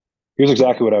Here's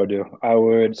exactly what I would do. I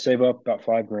would save up about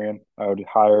 5 grand. I would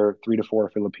hire 3 to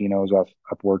 4 Filipinos off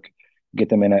Upwork, get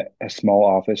them in a small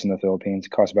office in the Philippines.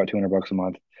 It costs about 200 bucks a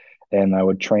month. And I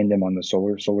would train them on the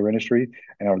solar industry.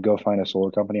 And I would go find a solar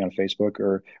company on Facebook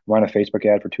or run a Facebook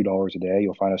ad for $2 a day.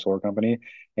 You'll find a solar company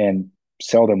and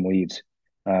sell them leads.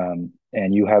 And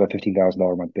you have a $15,000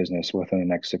 a month business within the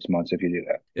next 6 months if you do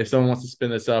that. If someone wants to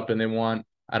spin this up and they want,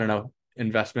 I don't know,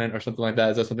 investment or something like that,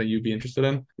 is that something you'd be interested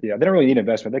in? Yeah, they don't really need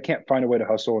investment. They can't find a way to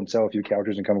hustle and sell a few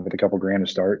couches and come up with a couple grand to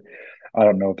start. I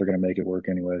don't know if they're going to make it work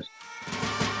anyways.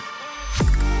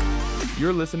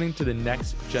 You're listening to the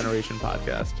Next Generation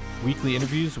Podcast, weekly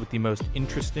interviews with the most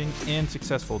interesting and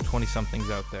successful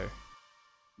 20-somethings out there.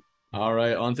 All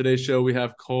right. On today's show, we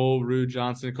have Cole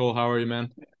Ruud-Johnson. Cole, how are you, man?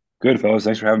 Good, fellas.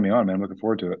 Thanks for having me on, man. I'm looking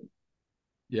forward to it.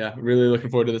 Yeah, really looking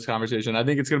forward to this conversation. I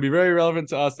think it's going to be very relevant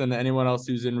to us and anyone else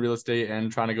who's in real estate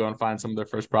and trying to go and find some of their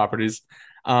first properties.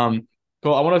 Cole,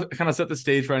 I want to kind of set the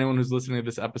stage for anyone who's listening to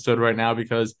this episode right now,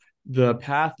 because the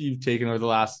path you've taken over the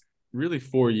last really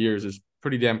 4 years is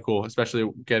pretty damn cool, especially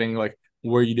getting like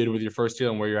where you did with your first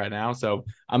deal and where you're at now. So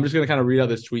I'm just going to kind of read out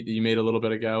this tweet that you made a little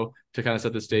bit ago to kind of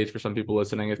set the stage for some people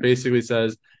listening. It basically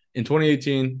says, in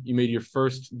 2018, you made your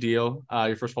first deal,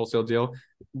 your first wholesale deal,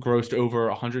 grossed over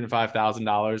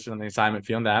 $105,000 on the assignment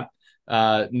fee on that.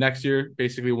 Next year,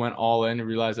 basically went all in and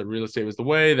realized that real estate was the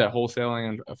way, that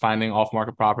wholesaling and finding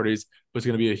off-market properties was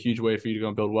going to be a huge way for you to go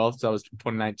and build wealth. So that was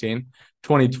 2019.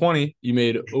 2020, you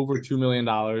made over $2 million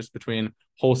between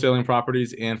wholesaling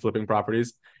properties and flipping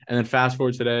properties. And then fast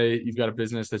forward today, you've got a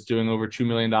business that's doing over $2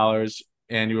 million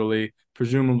annually,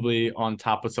 presumably on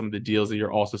top of some of the deals that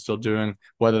you're also still doing,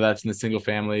 whether that's in the single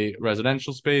family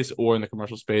residential space or in the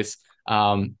commercial space.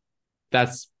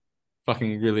 That's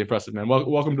fucking really impressive, man.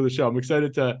 Welcome to the show. I'm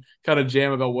excited to kind of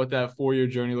jam about what that 4 year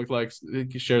journey looked like,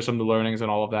 share some of the learnings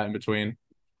and all of that in between.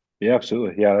 Yeah,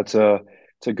 absolutely. Yeah, it's a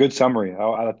good summary.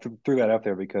 I threw that out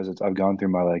there because I've gone through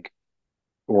my like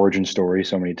origin story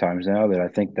so many times now that I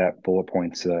think that bullet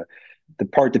points the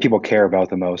part that people care about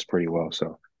the most pretty well.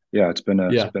 So yeah, it's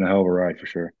Yeah. been a hell of a ride for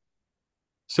sure.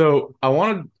 So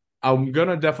I'm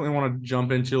gonna definitely want to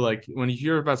jump into, like, when you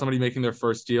hear about somebody making their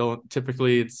first deal,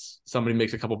 typically it's somebody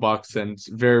makes a couple bucks, and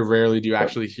very rarely do you Yep.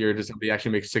 actually hear does somebody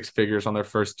actually make six figures on their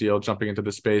first deal jumping into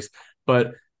the space.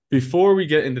 But before we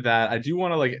get into that, I do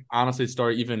want to like honestly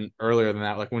start even earlier than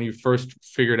that. Like when you first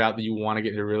figured out that you want to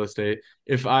get into real estate.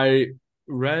 If I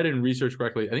read and researched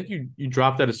correctly, I think you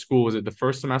dropped out of school. Was it the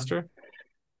first semester?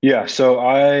 Yeah, so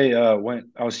I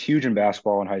was huge in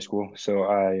basketball in high school.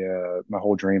 So my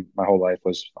whole dream, my whole life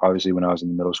was obviously when I was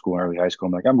in middle school and early high school,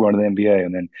 I'm like, I'm going to the NBA.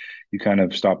 And then you kind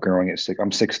of stop growing at six.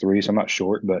 I'm 6'3", so I'm not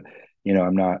short, but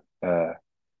I'm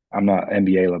not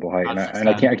NBA level height. And Not I six and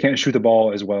I ten. can't shoot the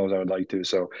ball as well as I would like to.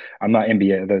 So I'm not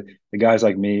NBA. The guys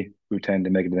like me who tend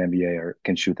to make it to the NBA or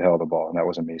can shoot the hell of the ball, and that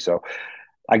wasn't me. So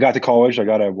I got to college. I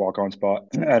got a walk-on spot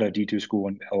at a D2 school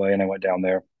in LA, and I went down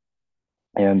there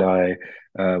and I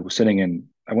was sitting in.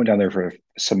 I went down there for a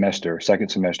semester, second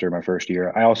semester, my first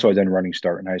year. I also had done running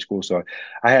start in high school, so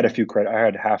I had a few credit. I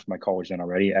had half my college done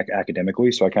already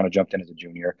academically, so I kind of jumped in as a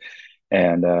junior.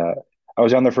 And I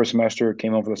was down there for a semester,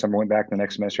 came home for the summer, went back the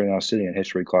next semester, and I was sitting in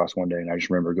history class one day, and I just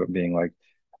remember being like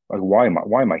why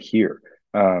am I here?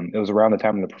 It was around the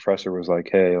time when the professor was like,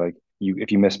 hey, like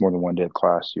if you miss more than one day of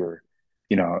class,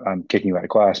 I'm kicking you out of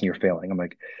class and you're failing. I'm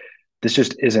like, this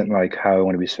just isn't like how I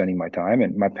want to be spending my time.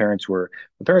 And my parents are,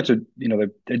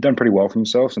 they'd done pretty well for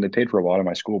themselves and they paid for a lot of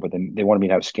my school, but then they wanted me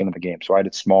to have skin in the game. So I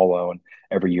did small loan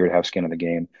every year to have skin in the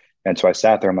game. And so I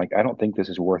sat there. I'm like, I don't think this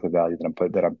is worth the value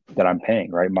that I'm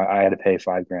paying. Right. I had to pay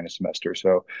 5 grand a semester.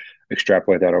 So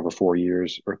extrapolate that over 4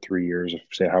 years or 3 years,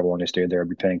 say how long I stayed there, I'd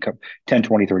be paying 10,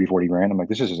 20, 30, 40 grand. I'm like,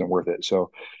 this just isn't worth it. So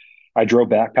I drove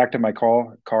back, packed up my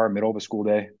car middle of a school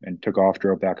day and took off,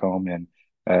 drove back home. And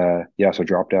yeah, so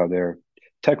dropped out there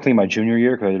technically my junior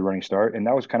year because I did running start. And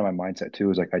that was kind of my mindset too,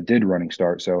 is like I did running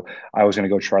start. So I was going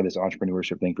to go try this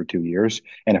entrepreneurship thing for 2 years.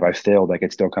 And if I failed, I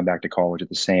could still come back to college at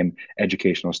the same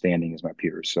educational standing as my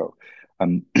peers. So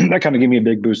that kind of gave me a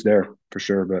big boost there for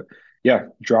sure. But yeah,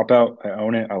 drop out. I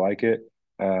own it. I like it.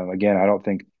 Again, I don't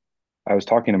think I was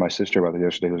talking to my sister about this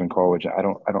yesterday, who's in college. I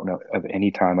don't know of any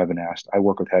time I've been asked. I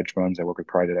work with hedge funds. I work with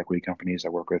private equity companies. I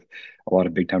work with a lot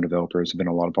of big time developers. I've been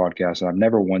on a lot of podcasts, and I've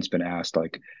never once been asked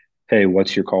like, "Hey,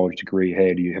 what's your college degree? Hey,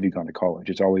 have you gone to college?"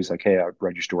 It's always like, "Hey, I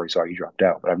read your story, saw you dropped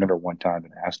out," but I've never one time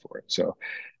been asked for it. So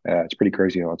it's pretty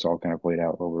crazy how it's all kind of played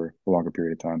out over a longer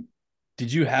period of time.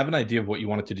 Did you have an idea of what you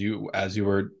wanted to do as you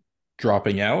were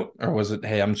dropping out, or was it,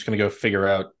 hey, I'm just going to go figure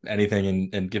out anything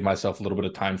and give myself a little bit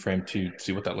of time frame to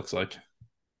see what that looks like?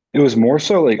 It was more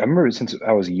so like I remember since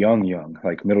I was young,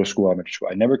 like middle school, elementary school,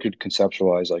 I never could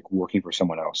conceptualize like working for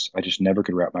someone else. I just never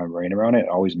could wrap my brain around it. It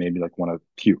always made me like want to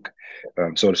puke,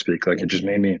 so to speak. Like it just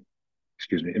made me,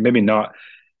 excuse me, it made me not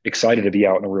excited to be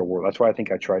out in the real world. That's why I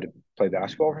think I tried to play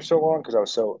basketball for so long because I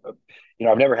was so,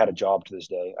 I've never had a job to this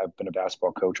day. I've been a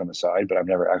basketball coach on the side, but I've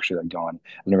never actually like gone.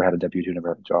 I've never had a W-2, never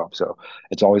had a job. So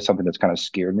it's always something that's kind of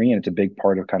scared me, and it's a big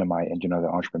part of kind of my engine of the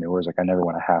entrepreneur is like I never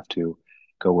want to have to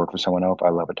go work for someone else. I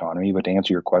love autonomy. But to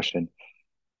answer your question,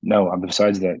 no,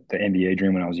 besides the NBA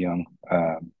dream when I was young,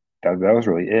 that was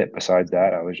really it. Besides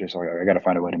that, I was just like, I got to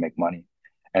find a way to make money.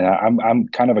 And I'm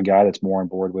kind of a guy that's more on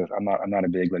board with. I'm not a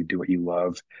big like do what you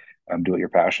love, do what you're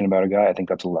passionate about a guy. I think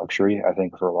that's a luxury. I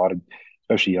think for a lot of,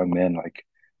 especially young men, like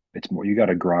it's more you got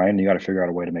to grind. You got to figure out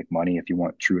a way to make money if you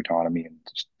want true autonomy and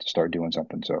to start doing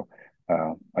something. So,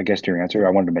 I guess to your answer,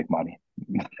 I wanted to make money.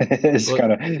 It's Well,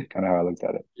 kind of how I looked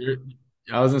at it. you're,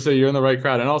 I was gonna say you're in the right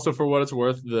crowd, and also for what it's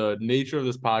worth, the nature of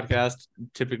this podcast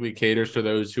typically caters to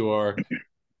those who are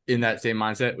in that same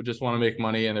mindset, who just want to make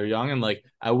money and they're young. And like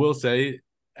I will say,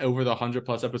 over the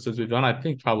 100+ episodes we've done, I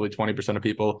think probably 20% of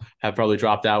people have probably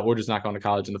dropped out or just not gone to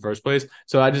college in the first place.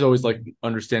 So I just always like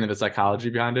understanding the psychology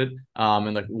behind it,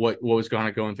 and like what was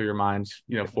going through your mind,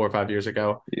 4 or 5 years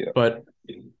ago. Yeah. But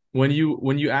when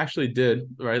you actually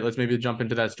did, right, let's maybe jump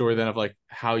into that story then of like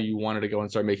how you wanted to go and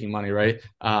start making money, right?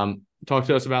 Talk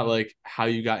to us about like how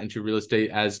you got into real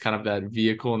estate as kind of that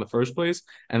vehicle in the first place,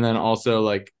 and then also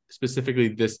like specifically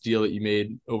this deal that you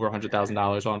made over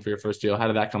 $100,000 on for your first deal. How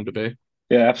did that come to be?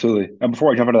 Yeah, absolutely. And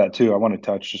before I jump into that too, I want to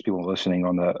touch just people listening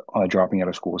on the dropping out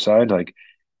of school side. Like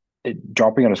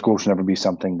dropping out of school should never be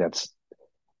something that's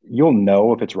you'll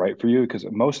know if it's right for you because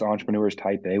most entrepreneurs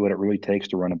type A, what it really takes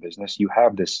to run a business, you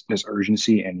have this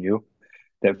urgency in you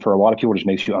that for a lot of people just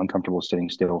makes you uncomfortable sitting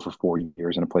still for 4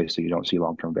 years in a place that you don't see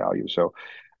long-term value. So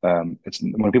it's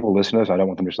when people listen to this, I don't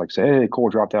want them to just like say, "Hey, Cole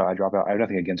dropped out. I dropped out." I have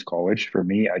nothing against college. For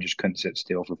me, I just couldn't sit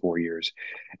still for 4 years,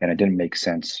 and it didn't make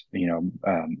sense,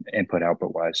 input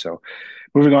output wise. So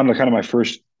moving on to kind of my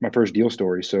first deal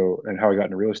story. So and how I got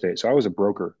into real estate. So I was a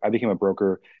broker. I became a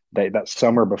broker that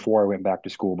summer before I went back to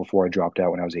school before I dropped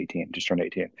out when I was 18, just turned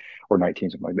 18 or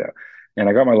 19, something like that. And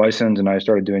I got my license and I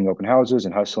started doing open houses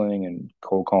and hustling and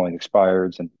cold calling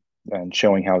expireds and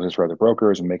showing houses for other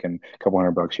brokers and making a couple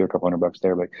 $100 here, a couple $100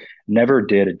 there. Like never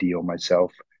did a deal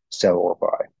myself, sell or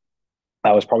buy.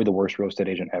 I was probably the worst real estate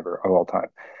agent ever of all time.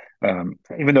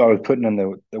 Even though I was putting in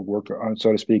the work,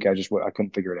 so to speak, I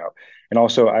couldn't figure it out. And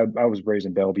also, I was raised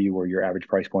in Bellevue, where your average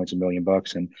price point's $1 million,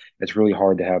 and it's really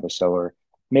hard to have a seller.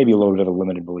 Maybe a little bit of a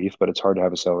limited belief, but it's hard to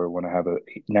have a seller when I have a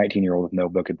 19-year-old with no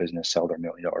book of business sell their $1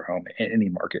 million home in any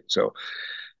market. So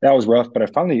that was rough. But I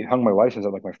finally hung my license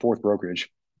at like my fourth brokerage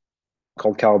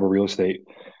called Caliber Real Estate.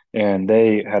 And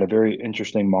they had a very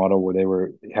interesting model where they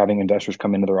were having investors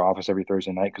come into their office every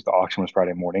Thursday night because the auction was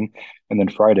Friday morning. And then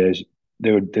Fridays,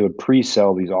 they would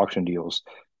pre-sell these auction deals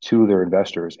to their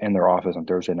investors in their office on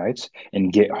Thursday nights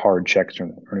and get hard checks from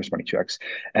them, earnest money checks.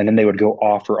 And then they would go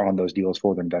offer on those deals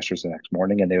for their investors the next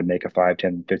morning and they would make a five,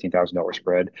 10, $15,000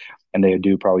 spread. And they would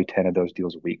do probably 10 of those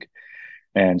deals a week.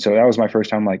 And so that was my first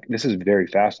time like, this is very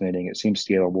fascinating. It seems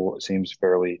scalable. It seems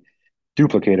fairly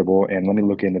duplicatable. And let me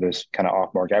look into this kind of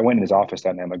off market. I went in his office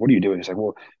that night. I'm like, what are you doing? He's like,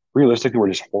 well, realistically, we're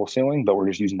just wholesaling, but we're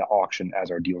just using the auction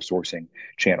as our deal sourcing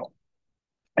channel.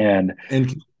 And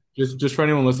And just for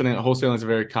anyone listening, wholesaling is a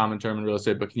very common term in real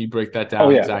estate, but can you break that oh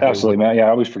down yeah, exactly what? absolutely, man. Yeah, I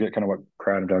always forget kind of what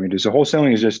crowd I'm talking to. So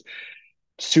wholesaling is just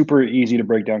super easy to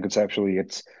break down conceptually.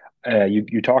 It's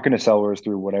you're talking to sellers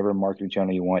through whatever marketing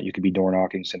channel you want. You could be door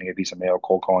knocking, sending a piece of mail,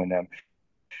 cold calling them,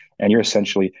 and you're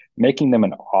essentially making them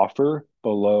an offer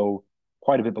below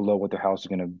quite a bit below what their house is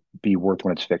going to be worth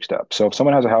when it's fixed up. So if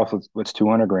someone has a house that's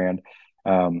 200 grand,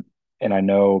 and I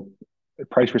know the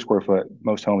price per square foot,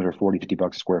 most homes are 40,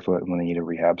 $50 a square foot when they need a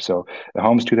rehab. So the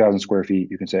home's 2,000 square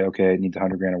feet. You can say, okay, it needs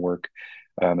 100 grand of work.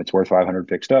 It's worth 500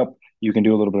 fixed up. You can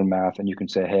do a little bit of math and you can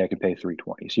say, hey, I could pay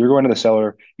 320. So you're going to the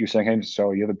seller, you're saying, hey, Mr.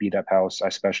 Seller, you have a beat up house. I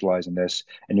specialize in this.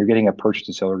 And you're getting a purchase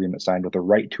and sale agreement signed with the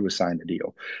right to assign the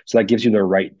deal. So that gives you the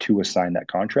right to assign that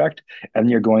contract. And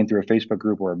then you're going through a Facebook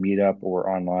group or a meetup or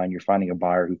online, you're finding a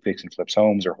buyer who fix and flips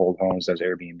homes or hold homes, does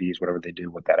Airbnbs, whatever they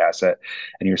do with that asset.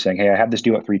 And you're saying, hey, I have this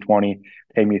deal at 320,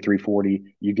 pay me 340.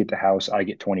 You get the house, I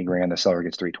get 20 grand, the seller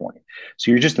gets 320. So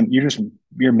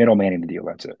you're middlemaning the deal.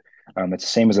 That's it. It's the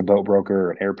same as a boat broker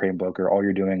or an airplane broker. All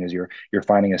you're doing is you're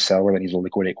finding a seller that needs to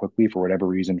liquidate quickly for whatever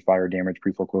reason, fire damage,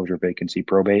 pre-foreclosure, vacancy,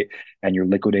 probate, and you're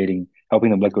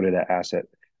helping them liquidate that asset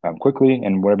quickly,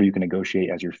 and whatever you can negotiate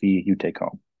as your fee, you take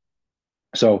home.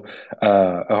 So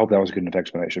I hope that was a good enough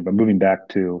explanation. But moving back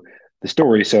to the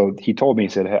story. So he told me, he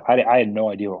said, I had no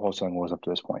idea what wholesaling was up to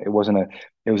this point. It wasn't a,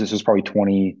 it was, this was probably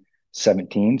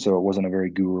 2017. So it wasn't a very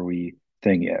guru-y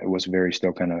thing yet. It was very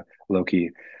still kind of low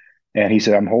key. And he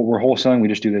said, we're wholesaling. We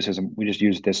just do this we just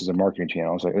use this as a marketing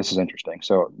channel. I was like, this is interesting.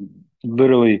 So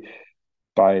literally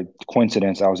by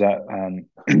coincidence, I was at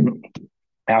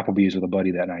Applebee's with a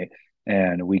buddy that night,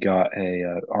 and we got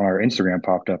on our Instagram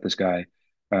popped up this guy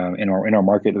in our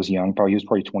market that was young. Probably he was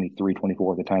probably 23,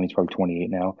 24 at the time. He's probably 28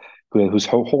 now. Who's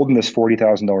holding this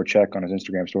 $40,000 check on his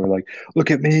Instagram story, like,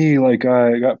 look at me, like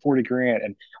I got 40 grand.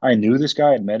 And I knew this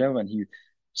guy, I'd met him, and he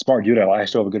smart dude. I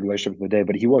still have a good relationship with the day,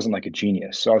 but he wasn't like a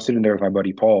genius. So I was sitting there with my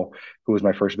buddy Paul, who was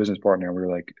my first business partner, and we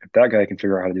were like, if that guy can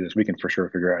figure out how to do this, we can for sure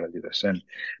figure out how to do this. And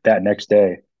that next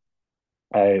day,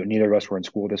 neither of us were in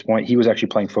school at this point. He was actually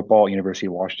playing football at University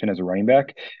of Washington as a running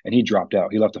back, and he dropped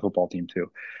out. He left the football team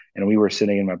too. And we were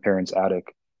sitting in my parents'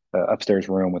 attic, upstairs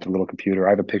room with a little computer. I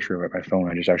have a picture of it on my phone.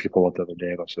 I just actually pulled up the other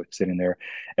day. I was sitting there,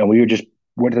 and we just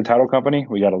went to the title company.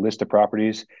 We got a list of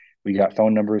properties. We got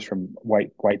phone numbers from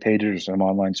white pages or some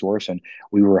online source, and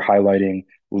we were highlighting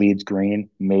leads green,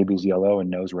 maybes yellow, and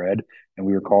no's red. And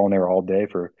we were calling there all day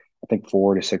for I think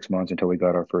 4 to 6 months until we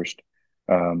got our first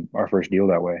deal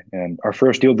that way. And our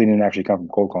first deal didn't actually come from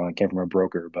cold calling; it came from a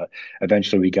broker. But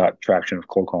eventually, we got traction of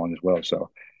cold calling as well. So,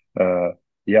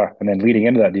 yeah. And then leading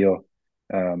into that deal,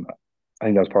 I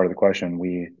think that was part of the question.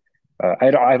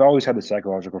 I've always had the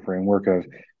psychological framework of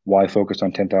why focus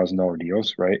on $10,000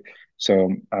 deals, right?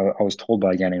 So I was told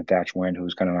by a guy named Thatch Wend, who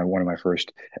was kind of one of my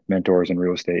first mentors in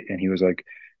real estate, and he was like,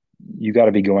 you got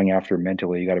to be going after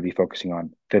mentally. You got to be focusing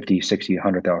on 50, 60,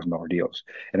 $100,000 deals.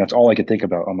 And that's all I could think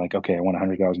about. I'm like, okay, I want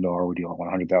 $100,000 deal. I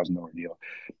want $100,000 deal.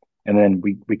 And then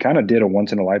we kind of did a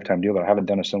once in a lifetime deal that I haven't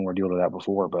done a similar deal to that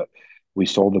before, but we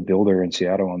sold the builder in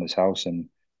Seattle on this house, and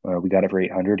we got it for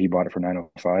 800. He bought it for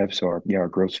 905. So our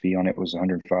gross fee on it was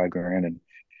 105 grand. And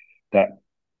that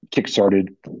kickstarted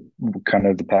kind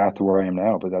of the path to where I am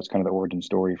now. But that's kind of the origin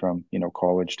story from,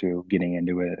 college to getting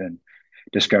into it and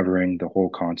discovering the whole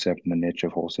concept and the niche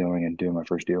of wholesaling and doing my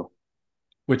first deal.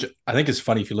 Which I think is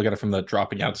funny if you look at it from the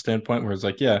dropping out standpoint, where it's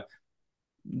like, yeah,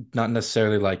 not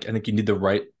necessarily like, I think you need the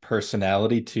right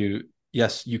personality to,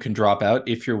 yes, you can drop out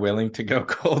if you're willing to go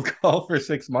cold call for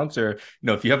 6 months, or,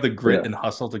 if you have the grit and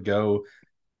hustle to go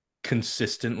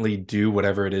consistently do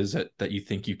whatever it is that you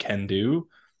think you can do,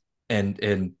 and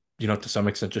to some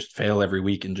extent just fail every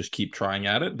week and just keep trying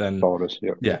at it, then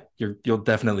you'll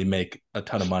definitely make a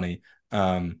ton of money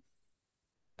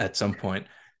at some point.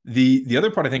 The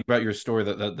other part I think about your story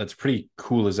that's pretty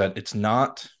cool is that it's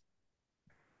not,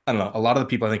 I don't know, a lot of the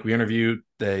people I think we interview,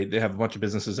 they have a bunch of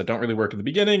businesses that don't really work in the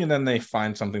beginning, and then they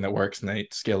find something that works and they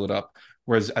scale it up.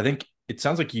 Whereas I think it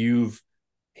sounds like you've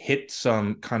hit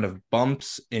some kind of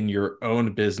bumps in your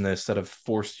own business that have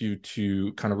forced you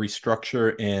to kind of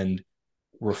restructure and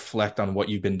reflect on what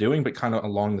you've been doing, but kind of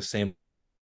along the same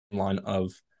line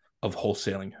of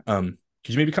wholesaling.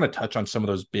 Could you maybe kind of touch on some of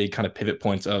those big kind of pivot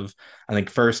points of, I think,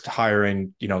 first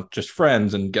hiring, just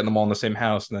friends and getting them all in the same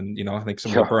house, and then, I think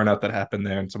some of the burnout that happened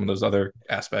there and some of those other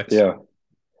aspects?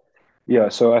 Yeah.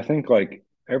 So I think like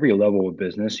every level of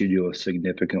business, you deal with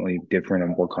significantly different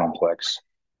and more complex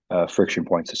friction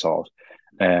points to solve.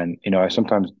 And, I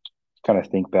sometimes kind of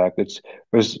think back.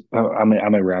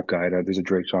 I'm a rap guy. There's a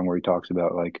Drake song where he talks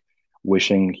about like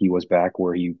wishing he was back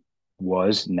where he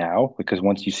was now, because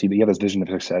once you have this vision of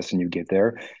success and you get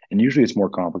there, and usually it's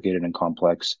more complicated and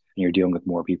complex, and you're dealing with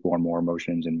more people and more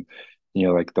emotions, and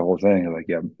like the whole thing, like,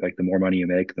 yeah, like the more money you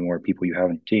make, the more people you have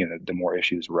in your team, the more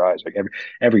issues arise. Like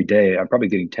every day I'm probably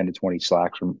getting 10 to 20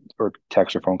 slacks or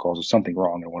texts or phone calls with something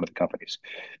wrong in one of the companies.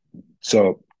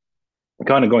 So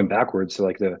kind of going backwards to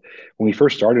when we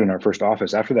first started in our first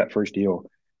office, after that first deal,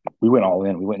 we went all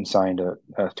in. We went and signed a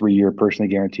 3-year personally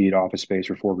guaranteed office space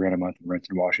for $4,000 a month in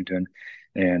Renton, Washington,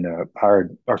 and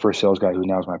hired our first sales guy, who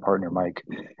now is my partner, Mike,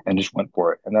 and just went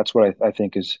for it. And that's what I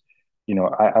think is,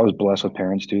 I was blessed with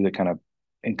parents too that kind of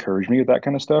encouraged me with that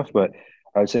kind of stuff. But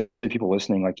I would say to people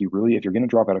listening, like, if you're going to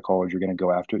drop out of college, you're going to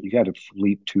go after it. You got to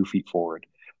leap 2 feet forward.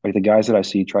 Like the guys that I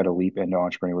see try to leap into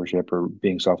entrepreneurship or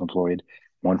being self-employed,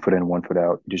 1 foot in, 1 foot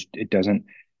out,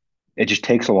 it just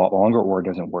takes a lot longer, or it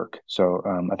doesn't work. So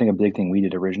I think a big thing we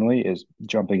did originally is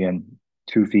jumping in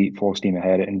 2 feet full steam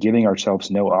ahead and giving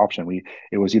ourselves no option.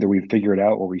 It was either we figure it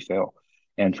out or we fail.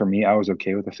 And for me, I was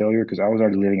okay with the failure because I was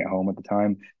already living at home at the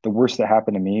time. The worst that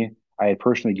happened to me, I had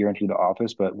personally guaranteed the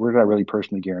office, but where did I really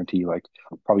personally guarantee? Like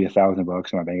probably $1,000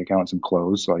 in my bank account, some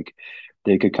clothes. Like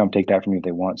they could come take that from me if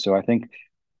they want. So I think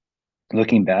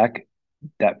looking back,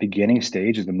 that beginning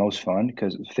stage is the most fun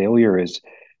because failure is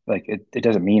like it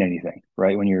doesn't mean anything,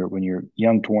 right? When you're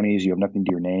young 20s, you have nothing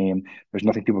to your name. There's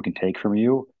nothing people can take from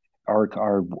you. Our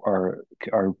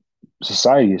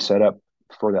society is set up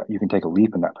for that. You can take a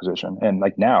leap in that position. And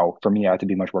like now, for me, I have to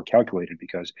be much more calculated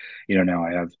because, now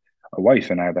I have a wife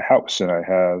and I have a house and I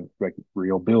have like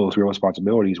real bills, real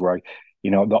responsibilities where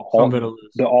the Something to lose.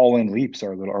 all in leaps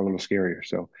are a little scarier.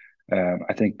 So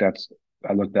I think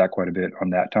I look back quite a bit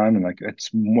on that time, and like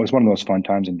was one of those fun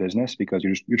times in business because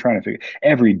you're trying to figure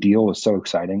every deal is so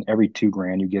exciting. Every 2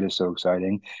 grand you get is so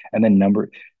exciting, and then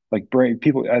like brain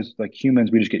people as like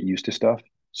humans, we just get used to stuff.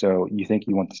 So you think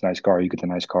you want this nice car, you get the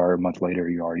nice car. A month later,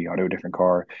 you already auto a different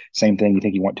car. Same thing. You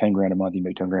think you want 10 grand a month, you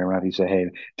make 10 grand a month. You say, hey,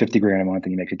 50 grand a month,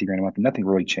 and you make 50 grand a month. And nothing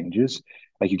really changes.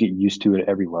 Like you get used to it at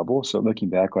every level. So looking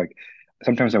back, like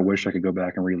sometimes I wish I could go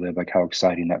back and relive like how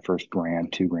exciting that first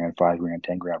grand, 2 grand, 5 grand,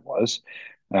 10 grand was.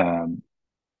 Um,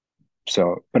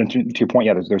 but to your point,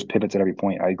 yeah, there's pivots at every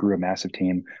point. I grew a massive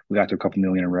team. We got to a couple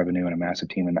million in revenue and a massive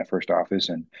team in that first office,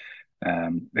 and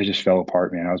it just fell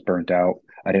apart, man. I was burnt out.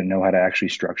 I didn't know how to actually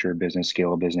structure a business,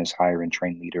 scale a business, hire and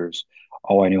train leaders.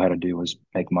 All I knew how to do was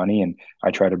make money, and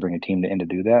I tried to bring a team in to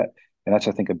do that. And that's,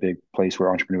 I think, a big place where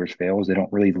entrepreneurs fail is they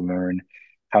don't really learn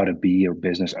how to be a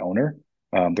business owner.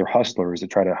 They're hustlers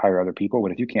that try to hire other people,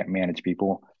 but if you can't manage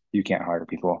people, you can't hire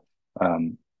people.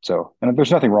 And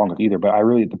there's nothing wrong with either, but I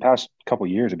really the past couple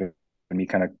of years have been me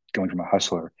kind of going from a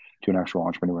hustler to an actual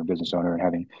entrepreneur and business owner and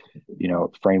having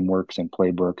frameworks and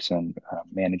playbooks and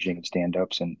managing and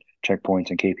stand-ups and checkpoints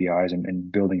and KPIs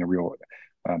and building a real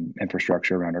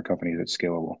infrastructure around our company that's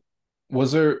scalable.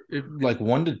 Was there like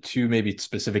one to two maybe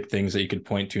specific things that you could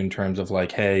point to in terms of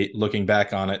like, hey, looking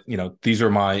back on it, these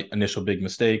are my initial big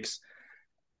mistakes.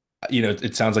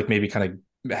 It sounds like maybe kind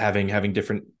of having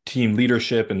different team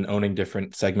leadership and owning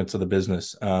different segments of the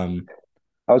business.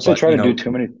 I would say But try to do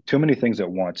too many things at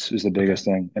once is the okay. biggest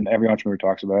thing, and every entrepreneur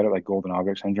talks about it, like golden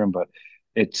object syndrome, but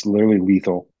it's literally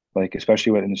lethal. Like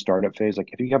especially in the startup phase, like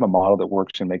if you have a model that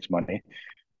works and makes money,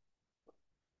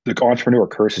 the entrepreneur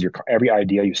curses your every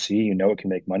idea you see, it can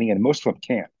make money, and most of them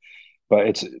can't.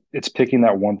 But it's picking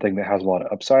that one thing that has a lot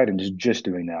of upside and just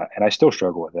doing that. And I still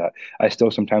struggle with that. I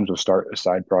still sometimes will start a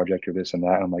side project or this and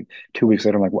that. And I'm like 2 weeks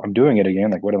later, I'm like, well, I'm doing it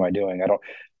again. Like, what am I doing? I don't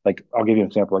like. I'll give you an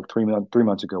example. Like 3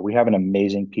 months ago, we have an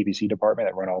amazing PPC department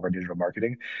that run all of our digital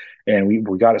marketing, and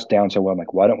we got us down so well. I'm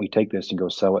like, why don't we take this and go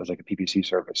sell it as like a PPC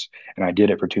service? And I did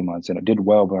it for 2 months, and it did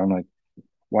well. But I'm like,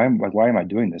 why am I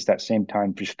doing this? That same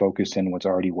time, just focused in what's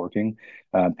already working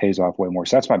pays off way more.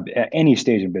 So that's at any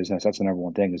stage in business. That's the number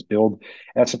one thing is build.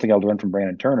 That's something I learned from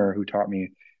Brandon Turner, who taught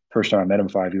me first time I met him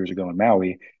 5 years ago in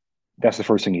Maui. That's the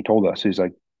first thing he told us. He's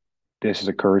like, "This is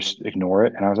a curse. Ignore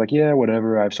it." And I was like, "Yeah,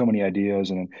 whatever. I have so many ideas."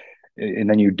 And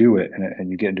then you do it, and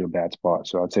you get into a bad spot.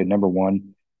 So I'd say number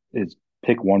one is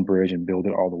pick one bridge and build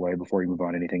it all the way before you move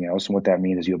on to anything else. And what that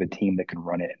means is you have a team that can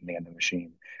run it and man the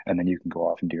machine, and then you can go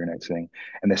off and do your next thing.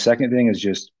 And the second thing is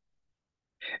just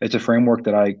it's a framework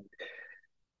that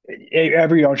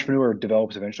every entrepreneur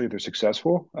develops eventually if they're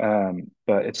successful.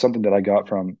 But it's something that I got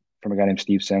from a guy named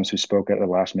Steve Sims who spoke at the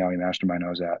last Maui Mastermind I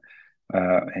was at.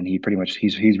 And he pretty much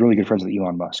he's really good friends with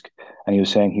Elon Musk. And he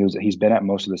was saying he's been at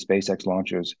most of the SpaceX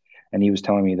launches, and he was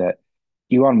telling me that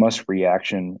Elon Musk's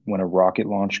reaction when a rocket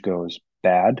launch goes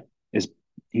bad is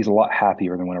he's a lot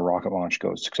happier than when a rocket launch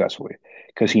goes successfully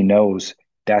because he knows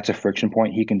that's a friction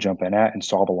point he can jump in at and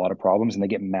solve a lot of problems, and they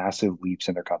get massive leaps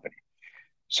in their company.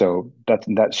 So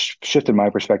that shifted my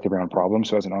perspective around problems.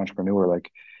 So as an entrepreneur, like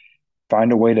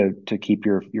find a way to keep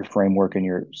your framework and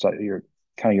your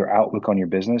kind of your outlook on your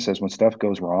business as when stuff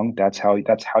goes wrong, that's how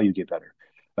you get better.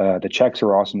 The checks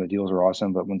are awesome, the deals are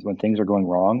awesome, but when things are going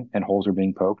wrong and holes are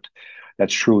being poked,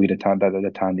 that's truly the time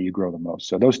that you grow the most.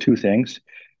 So those two things,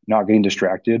 not getting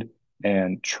distracted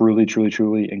and truly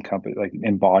encompass like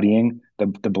embodying the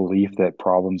belief that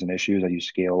problems and issues that you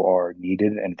scale are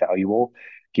needed and valuable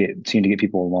seem to get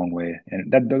people a long way.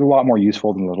 And they're a lot more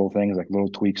useful than little things like little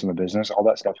tweaks in the business. All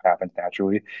that stuff happens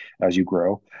naturally as you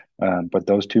grow. But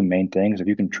those two main things, if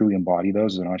you can truly embody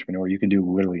those as an entrepreneur, you can do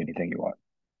literally anything you want.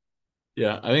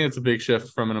 Yeah, I think it's a big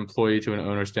shift from an employee to an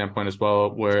owner standpoint as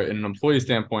well, where in an employee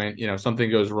standpoint,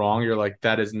 something goes wrong, you're like,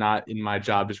 that is not in my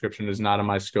job description, is not in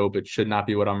my scope. It should not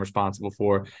be what I'm responsible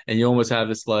for. And you almost have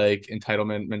this like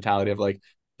entitlement mentality of like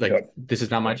Yep. this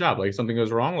is not my job. Like if something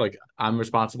goes wrong, like I'm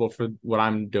responsible for what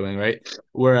I'm doing, right?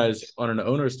 Whereas on an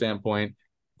owner standpoint,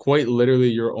 quite literally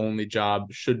your only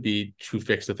job should be to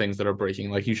fix the things that are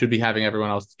breaking. Like you should be having everyone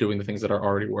else doing the things that are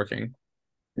already working.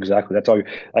 Exactly. That's all.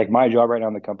 Like my job right now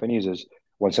in the company is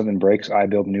when something breaks, I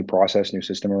build a new process, new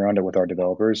system around it with our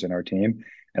developers and our team,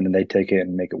 and then they take it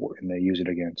and make it work and they use it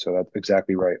again. So that's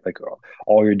exactly right. Like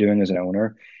all you're doing as an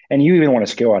owner, and you even want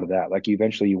to scale out of that. Like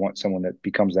eventually you want someone that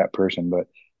becomes that person, but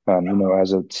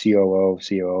as a COO of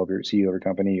your CEO of your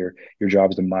company, your job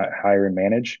is to hire and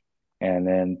manage, and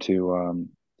then to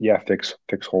fix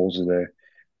holes as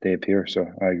they appear. So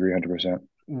I agree 100%.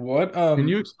 What Can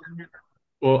you explain?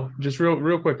 Well, just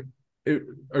real quick,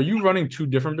 are you running two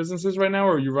different businesses right now,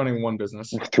 or are you running one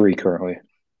business? Three currently.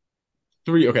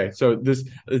 Three. Okay, so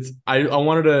I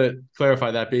wanted to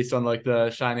clarify that based on like the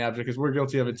shiny object because we're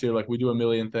guilty of it too. Like we do a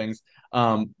million things.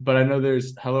 But I know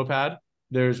there's HelloPad.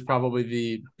 There's probably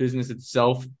the business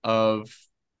itself of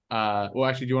well,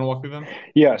 actually, do you want to walk through them?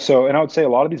 Yeah. So, and I would say a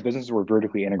lot of these businesses were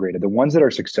vertically integrated. The ones that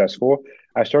are successful,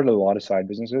 I started a lot of side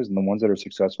businesses, and the ones that are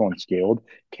successful and scaled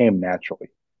came naturally.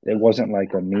 It wasn't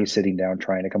like a me sitting down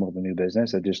trying to come up with a new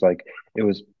business. It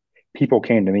was people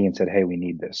came to me and said, "Hey, we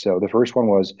need this." So the first one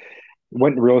was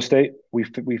went in real estate. We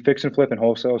fix and flip and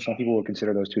wholesale. Some people would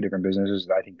consider those two different businesses.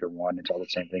 I think they're one. It's all the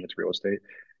same thing. It's real estate.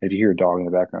 If you hear a dog in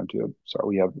the background too, sorry,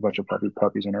 we have a bunch of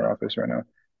puppies in our office right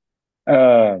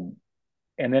now.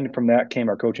 And then from that came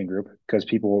our coaching group because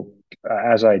people,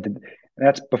 as I did, and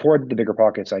that's before I did the bigger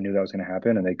pockets. I knew that was going to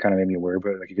happen, and they kind of made me aware of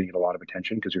it. Like you're going to get a lot of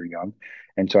attention because you're young,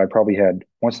 and so I probably had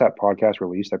once that podcast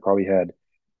released, I probably had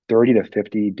 30 to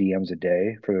 50 DMs a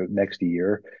day for the next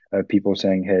year of people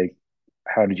saying, "Hey,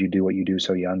 how did you do what you do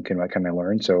so young? Can I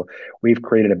learn?" So we've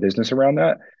created a business around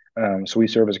that. So we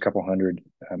serve as a couple hundred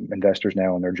investors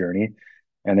now on their journey.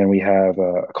 And then we have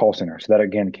a call center. So that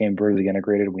again came vertically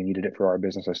integrated. We needed it for our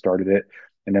business. I started it.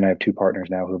 And then I have two partners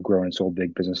now who have grown and sold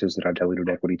big businesses that I've diluted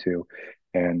equity to.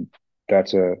 And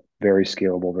that's a very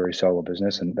scalable, very sellable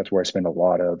business. And that's where I spend a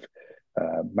lot of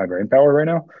my brain power right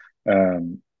now.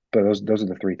 But those are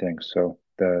the three things. So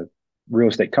the real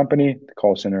estate company, the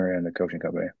call center, and the coaching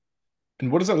company.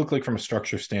 And what does that look like from a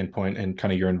structure standpoint and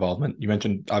kind of your involvement? You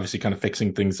mentioned obviously kind of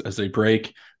fixing things as they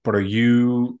break, but are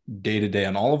you day to day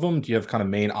on all of them? Do you have kind of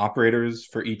main operators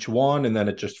for each one and then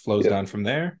it just flows Yeah. down from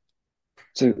there?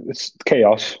 So it's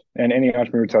chaos, and any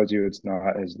entrepreneur tells you it's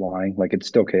not is lying. Like it's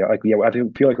still chaos. Like I feel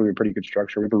like we have a pretty good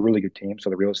structure. We have a really good team.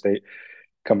 So the real estate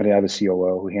company, I have a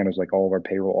COO who handles like all of our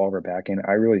payroll, all of our back end.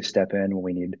 I really step in when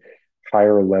we need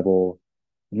higher level,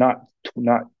 not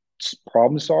not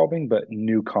problem solving, but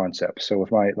new concepts. So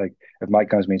if Mike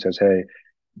comes to me and says, "Hey,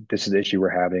 this is the issue we're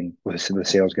having with the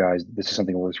sales guys. This is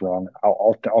something that's wrong."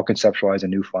 I'll conceptualize a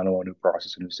new funnel, a new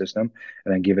process, a new system,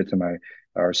 and then give it to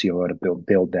our COO to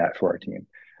build that for our team.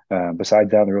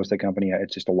 Besides that, the real estate company,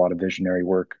 it's just a lot of visionary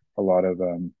work, a lot of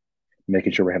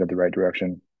making sure we're headed the right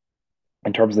direction.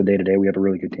 In terms of the day to day, we have a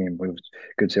really good team. We have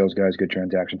good sales guys, good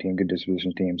transaction team, good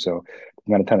disposition team. So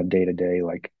not a ton of day to day.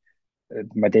 Like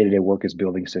my day to day work is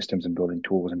building systems and building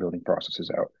tools and building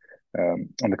processes out.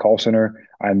 On the call center,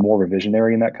 I'm more of a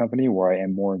visionary in that company where I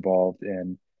am more involved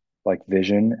in like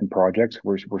vision and projects.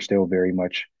 We're still very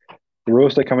much the real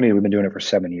estate company. We've been doing it for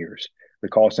 7 years. The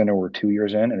call center, we're 2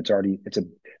 years in, and it's a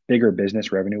bigger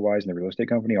business revenue wise than the real estate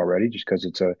company already, just because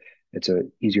it's a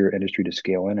easier industry to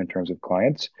scale in terms of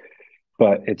clients.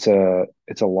 But it's a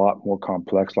lot more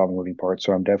complex, a lot more moving parts.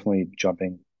 So I'm definitely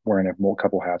wearing a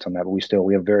couple hats on that. But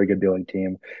we have a very good billing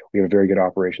team. We have a very good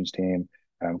operations team,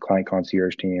 client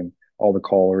concierge team, all the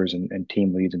callers and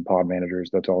team leads and pod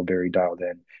managers. That's all very dialed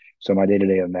in. So my day to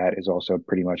day on that is also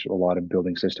pretty much a lot of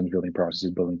building systems, building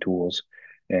processes, building tools,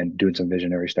 and doing some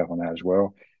visionary stuff on that as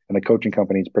well. And the coaching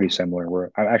company is pretty similar.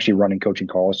 Where I'm actually running coaching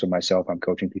calls. So myself, I'm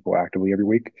coaching people actively every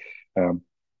week.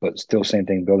 But still, same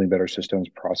thing, building better systems,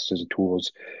 processes, and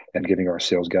tools, and giving our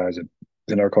sales guys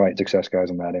and our client success guys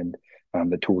on that end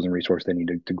the tools and resources they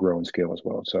need to grow and scale as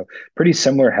well. So pretty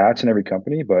similar hats in every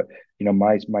company, but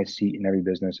my seat in every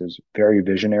business is very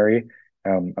visionary.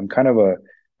 I'm kind of a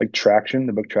like Traction.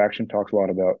 The book Traction talks a lot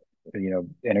about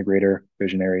integrator,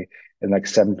 visionary, and like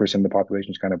 7% of the population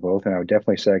is kind of both. And I would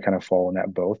definitely say I kind of fall in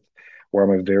that both, where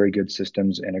I'm a very good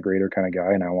systems integrator kind of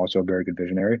guy, and I'm also a very good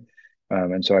visionary.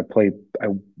 And so I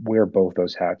wear both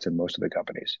those hats in most of the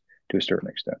companies to a certain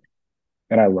extent,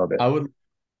 and I love it. I would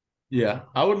Yeah,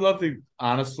 I would love to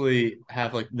honestly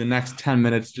have like the next 10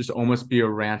 minutes just almost be a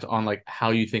rant on like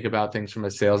how you think about things from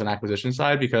a sales and acquisition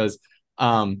side because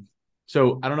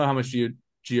so I don't know how much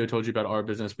Gio told you about our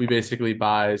business. We basically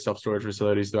buy self-storage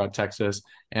facilities throughout Texas.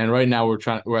 And right now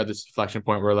we're at this inflection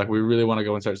point where like we really want to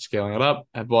go and start scaling it up.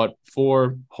 I bought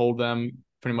four, hold them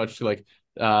pretty much to like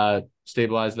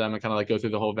stabilize them and kind of like go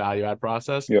through the whole value add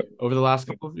process Yep. over the last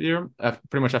couple of years,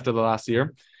 pretty much after the last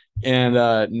year. And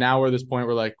now we're at this point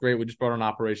where like, great, we just brought on an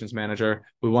operations manager.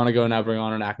 We want to go now bring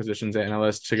on an acquisitions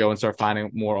analyst to go and start finding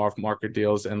more off market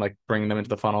deals and like bringing them into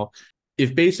the funnel.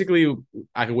 If basically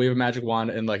I could wave a magic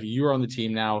wand and like you're on the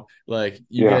team now, like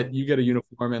Yeah. you get a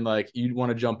uniform and like you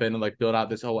want to jump in and like build out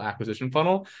this whole acquisition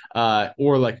funnel,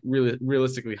 or like really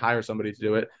realistically hire somebody to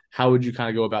do it, how would you kind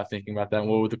of go about thinking about that? And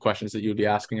what would the questions that you would be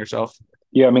asking yourself?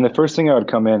 Yeah. I mean, the first thing I would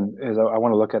come in is I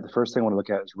want to look at the first thing I want to look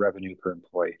at is revenue per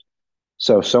employee.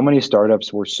 So many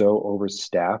startups were so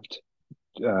overstaffed,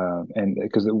 and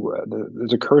because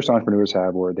there's a curse entrepreneurs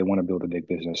have where they want to build a big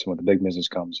business, and with the big business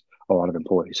comes a lot of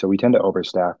employees. So we tend to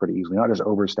overstaff pretty easily, not just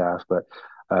overstaff, but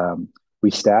um,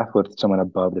 we staff with someone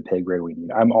above the pay grade we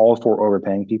need. I'm all for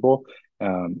overpaying people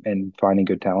and finding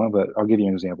good talent, but I'll give you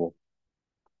an example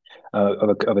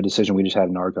of a decision we just had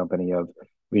in our company of,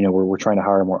 we're trying to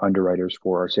hire more underwriters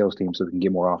for our sales team so we can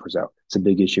get more offers out. It's a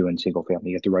big issue in single family.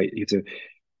 You have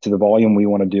to the volume we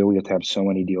want to do, we have to have so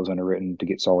many deals underwritten to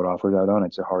get solid offers out on.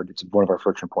 It's one of our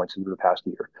friction points over the past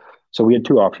year. So we had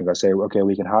two options. I say, okay,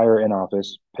 we can hire in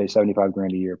office, pay 75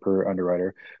 grand a year per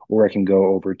underwriter, or I can go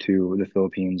over to the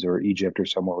Philippines or Egypt or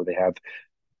somewhere where they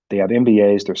have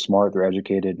MBAs, they're smart, they're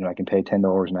educated, and I can pay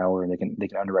 $10 an hour and they can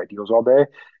underwrite deals all day.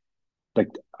 Like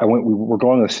we were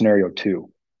going with scenario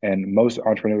two. And most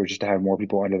entrepreneurs, just to have more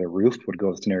people under their roof, would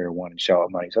go with scenario one and shell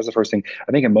out money. So that's the first thing.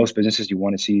 I think in most businesses, you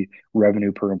want to see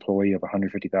revenue per employee of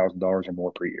 $150,000 or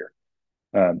more per year.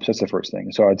 So that's the first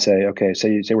thing. So I'd say, okay,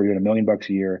 say we're doing $1 million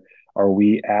a year. Are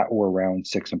we at or around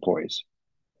 6 employees?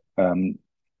 Um,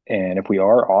 and if we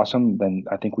are, awesome, then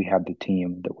I think we have the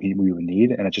team that we would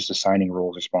need, and it's just assigning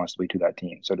roles responsibly to that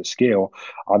team. So to scale,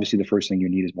 obviously, the first thing you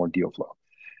need is more deal flow.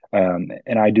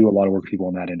 And I do a lot of work with people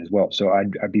on that end as well. So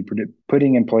I'd be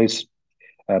putting in place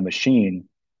a machine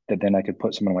that then I could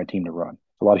put someone on my team to run.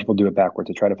 A lot of people do it backwards.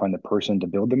 They try to find the person to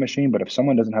build the machine, but if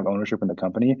someone doesn't have ownership in the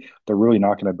company, they're really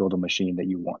not going to build a machine that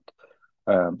you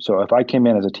want. So if I came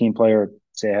in as a team player,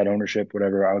 say I had ownership,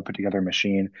 whatever, I would put together a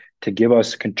machine to give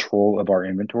us control of our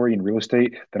inventory in real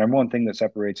estate. The number one thing that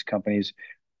separates companies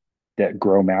that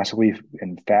grow massively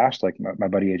and fast, like my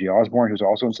buddy AJ Osborne, who's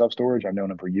also in self storage, I've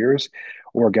known him for years,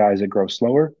 or guys that grow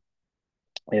slower,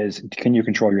 is can you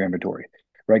control your inventory,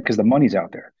 right? Because the money's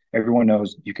out there. Everyone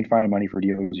knows you can find money for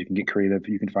deals. You can get creative.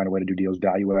 You can find a way to do deals,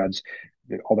 value adds,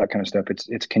 all that kind of stuff.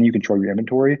 It's can you control your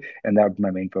inventory, and that would be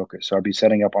my main focus. So I'd be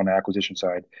setting up on the acquisition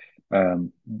side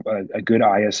a good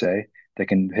ISA that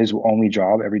can his only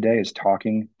job every day is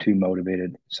talking to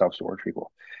motivated self storage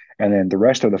people, and then the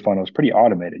rest of the funnel is pretty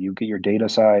automated. You get your data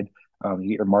side, you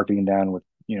get your marketing down with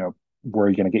where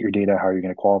you're going to get your data, how you're going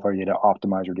to qualify your data,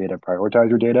 optimize your data, prioritize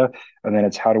your data. And then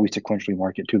it's how do we sequentially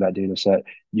market to that data set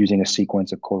using a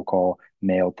sequence of cold call,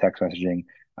 mail, text messaging,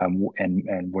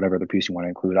 and whatever other piece you want to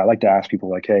include. I like to ask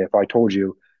people like, hey, if I told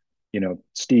you,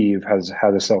 Steve has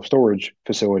a self storage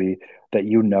facility that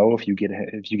if you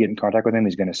get in contact with him,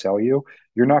 he's going to sell you.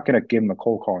 You're not going to give him a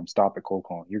cold call and stop at cold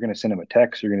call. You're going to send him a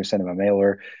text. You're going to send him a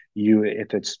mailer. You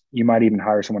might even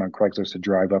hire someone on Craigslist to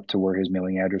drive up to where his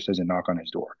mailing address is and knock on his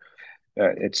door.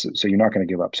 It's so you're not going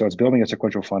to give up. So it's building a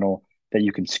sequential funnel that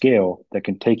you can scale that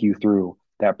can take you through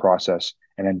that process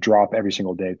and then drop every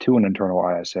single day to an internal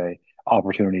ISA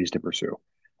opportunities to pursue.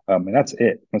 And that's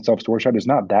it. On self storage side, there's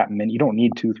not that many. You don't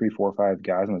need two, three, four, five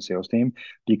guys on the sales team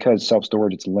because self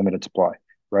storage it's limited supply,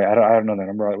 right? I don't know the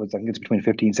number. I think it's between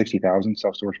 50 and 60,000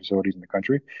 self storage facilities in the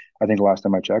country. I think the last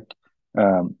time I checked,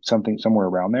 something somewhere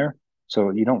around there.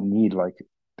 So you don't need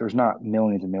there's not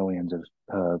millions and millions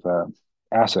of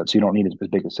assets. You don't need as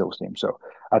big a sales team. So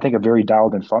I think a very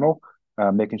dialed in funnel,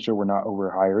 making sure we're not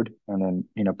overhired, and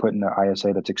then putting the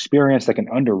ISA that's experienced that can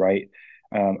underwrite.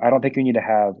 I don't think you need to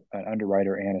have an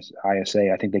underwriter and an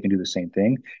ISA. I think they can do the same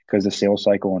thing because the sales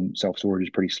cycle on self storage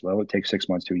is pretty slow. It takes 6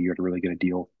 months to a year to really get a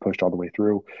deal pushed all the way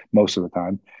through most of the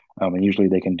time, and usually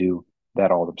they can do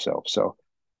that all themselves. So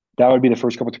that would be the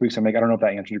first couple of tweaks I make. I don't know if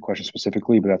that answered your question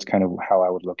specifically, but that's kind of how I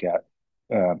would look at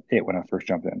it when I first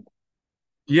jumped in.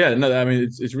 Yeah, no, I mean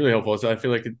it's really helpful. So I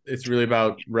feel like it's really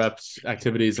about reps,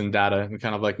 activities, and data, and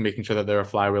kind of like making sure that they're a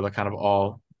flywheel that kind of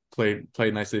all play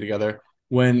nicely together.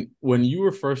 When you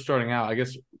were first starting out, I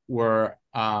guess we're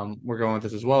going with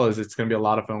this as well, is it's going to be a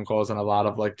lot of phone calls and a lot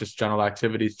of like just general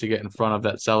activities to get in front of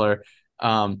that seller.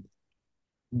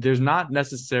 There's not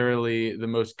necessarily the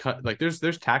most cut, like there's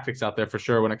tactics out there for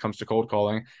sure when it comes to cold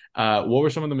calling. What were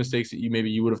some of the mistakes that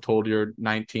you would have told your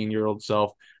 19-year-old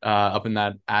self up in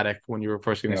that attic when you were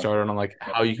first getting Yeah. started on like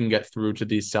how you can get through to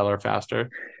these seller faster?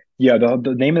 Yeah,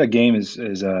 the name of the game is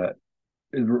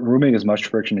removing as much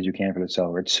friction as you can for the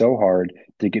seller. It's so hard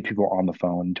to get people on the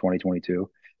phone in 2022.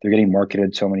 They're getting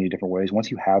marketed so many different ways. Once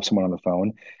you have someone on the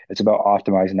phone, it's about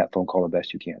optimizing that phone call the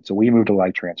best you can. So we moved to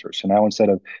live transfers. So now instead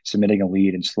of submitting a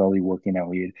lead and slowly working that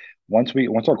lead, once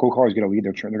our cold callers get a lead,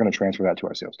 they're going to transfer that to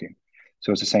our sales team.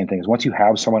 So it's the same thing. As once you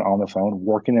have someone on the phone,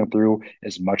 working them through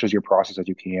as much as your process as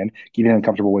you can, getting them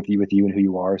comfortable with you and who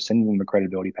you are, sending them the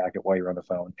credibility packet while you're on the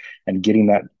phone, and getting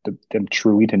them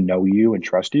truly to know you and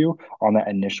trust you on that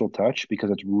initial touch,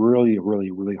 because it's really, really,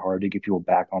 really hard to get people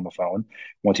back on the phone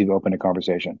once you've opened a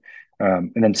conversation.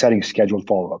 And then setting scheduled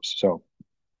follow-ups. So,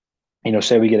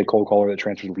 say we get a cold caller that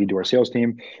transfers a lead to our sales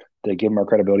team. They give them our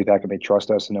credibility packet. They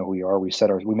trust us and know who we are. We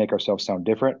make ourselves sound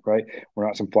different, right? We're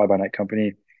not some fly-by-night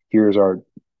company. Here's our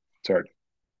sorry,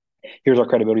 here's our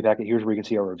credibility packet. Here's where you can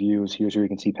see our reviews. Here's where you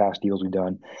can see past deals we've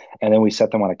done. And then we set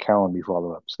them on a calendar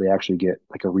follow up. So they actually get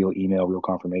like a real email, real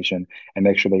confirmation, and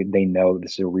make sure they know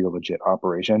this is a real legit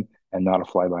operation and not a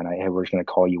fly by night. Hey, we're just going to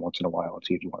call you once in a while and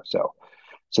see if you want to sell.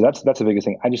 So that's the biggest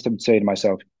thing. I just would say to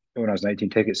myself when I was 19,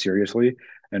 take it seriously.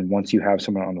 And once you have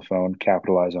someone on the phone,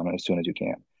 capitalize on it as soon as you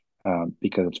can.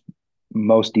 Because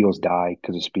most deals die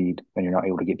because of speed and you're not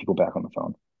able to get people back on the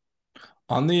phone.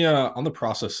 On the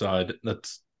process side,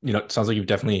 that's it sounds like you've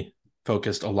definitely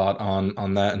focused a lot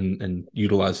on that and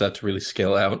utilized that to really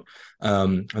scale out.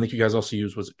 I think you guys also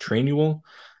use, was it Trainual,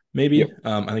 maybe? Yep.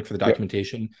 I think for the Yep.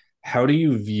 documentation. How do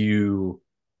you view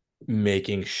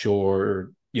making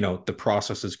sure the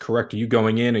process is correct? Are you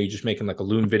going in, are you just making like a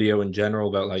Loom video in general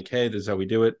about like, hey, this is how we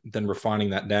do it, then refining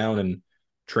that down and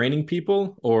training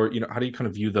people? Or how do you kind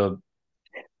of view the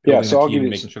Yeah. building the So I'll team give and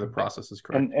you, making sure the process is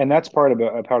correct? and that's part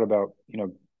about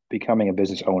becoming a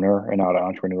business owner and not an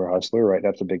entrepreneur hustler, right?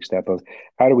 That's a big step of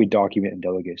how do we document and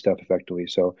delegate stuff effectively.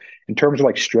 So in terms of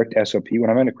like strict SOP, when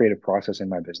I'm in a creative process in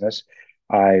my business,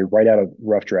 I write out a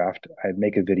rough draft, I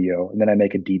make a video, and then I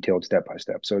make a detailed step by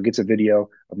step. So it gets a video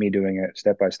of me doing it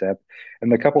step by step.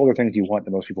 And a couple other things you want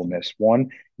that most people miss. One,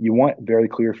 you want very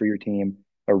clear for your team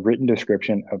a written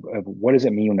description of what does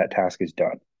it mean when that task is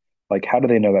done? Like, how do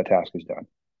they know that task is done?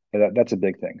 That's a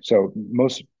big thing. So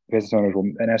most business owners will,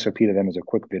 an SOP to them is a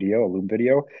quick video, a Loom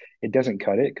video. It doesn't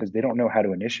cut it because they don't know how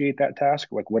to initiate that task,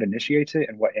 like what initiates it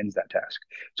and what ends that task.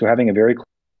 So having a very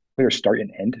clear start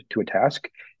and end to a task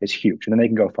is huge. And then they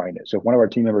can go find it. So if one of our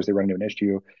team members, they run into an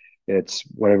issue, it's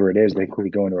whatever it is, they quickly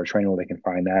go into our training, they can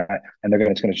find that. And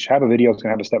it's going to have a video, it's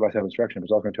going to have a step-by-step instruction.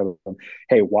 It's also going to tell them,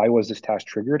 hey, why was this task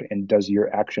triggered? And does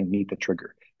your action meet the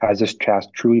trigger? Has this task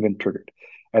truly been triggered?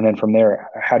 And then from there,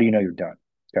 how do you know you're done?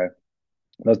 Okay.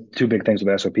 Those two big things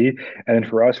with SOP. And then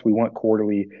for us, we want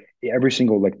quarterly, every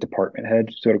single like department head,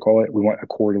 so to call it, we want a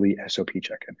quarterly SOP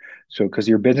check-in. So because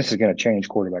your business is going to change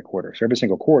quarter by quarter. So every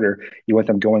single quarter, you want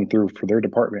them going through for their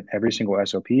department every single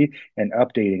SOP and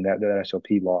updating that SOP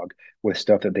log with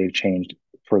stuff that they've changed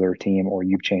for their team or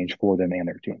you've changed for them and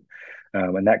their team.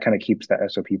 And that kind of keeps that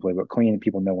SOP playbook clean.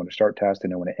 People know when to start tasks, they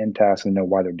know when to end tasks, and know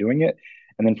why they're doing it.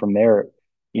 And then from there,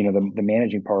 the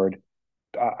managing part,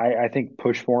 I think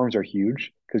push forms are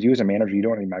huge because you as a manager, you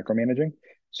don't want to be micromanaging.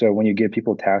 So when you give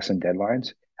people tasks and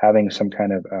deadlines, having some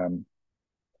kind of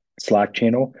Slack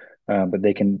channel, but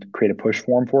they can create a push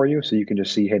form for you. So you can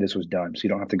just see, hey, this was done. So you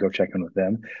don't have to go check in with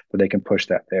them, but they can push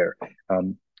that there.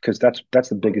 Because that's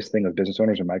the biggest thing with business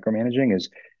owners and micromanaging is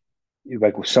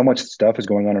like so much stuff is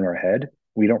going on in our head.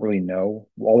 We don't really know.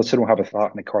 All of a sudden, we'll have a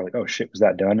thought in the car like, "Oh shit, was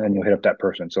that done?" And you'll hit up that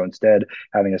person. So instead,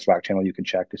 having a Slack channel, you can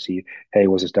check to see, "Hey,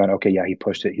 was this done? Okay, yeah, he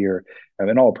pushed it here."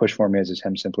 And all a push form is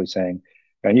him simply saying,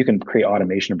 and you can create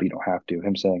automation, but you don't have to.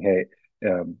 Him saying, "Hey,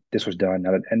 this was done."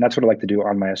 And that's what I like to do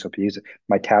on my SOPs.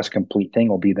 My task complete thing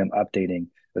will be them updating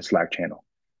the Slack channel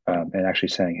and actually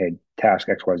saying, "Hey, task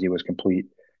XYZ was complete."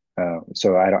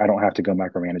 So I don't have to go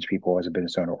micromanage people as a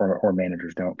business owner or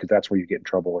managers don't, because that's where you get in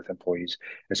trouble with employees,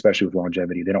 especially with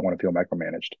longevity. They don't want to feel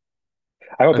micromanaged.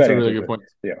 I hope That's that a really answers good it. point.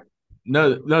 Yeah.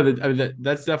 No, I mean,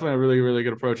 that's definitely a really, really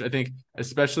good approach. I think,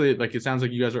 especially like it sounds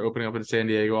like you guys are opening up in a San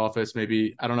Diego office.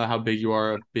 Maybe I don't know how big you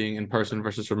are of being in person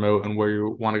versus remote and where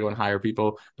you want to go and hire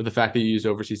people, but the fact that you use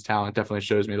overseas talent definitely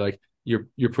shows me like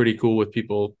you're pretty cool with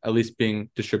people at least being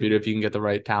distributed if you can get the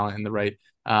right talent and the right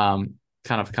kind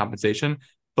of compensation.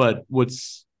 But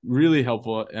what's really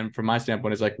helpful and from my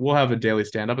standpoint is like we'll have a daily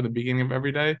stand up at the beginning of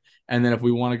every day, and then if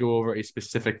we want to go over a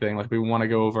specific thing, like we want to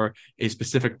go over a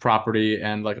specific property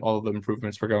and like all of the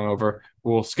improvements we're going over,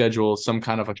 we'll schedule some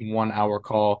kind of like 1 hour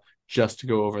call just to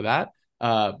go over that.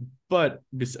 But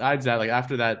besides that, like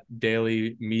after that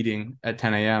daily meeting at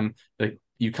 10 a.m., like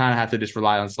you kind of have to just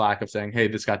rely on Slack of saying, hey,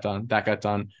 this got done, that got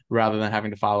done, rather than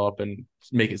having to follow up and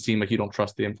make it seem like you don't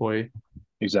trust the employee.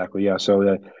 Exactly. Yeah.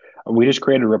 So we just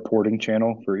created a reporting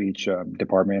channel for each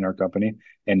department in our company.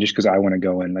 And just because I want to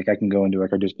go in, like I can go into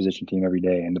like our disposition team every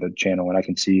day into the channel and I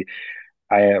can see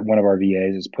one of our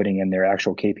VAs is putting in their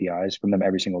actual KPIs from them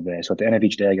every single day. So at the end of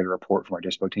each day, I get a report from our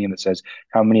dispo team that says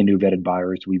how many new vetted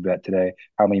buyers do we vet today,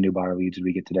 how many new buyer leads did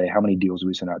we get today, how many deals do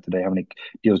we send out today, how many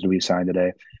deals do we sign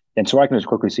today, and so I can just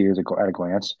quickly see at a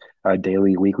glance,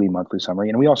 daily, weekly, monthly summary.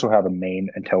 And we also have a main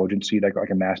intelligence sheet, like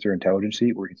a master intelligence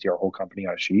sheet, where you can see our whole company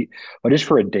on a sheet. But just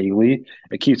for a daily,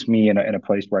 it keeps me in a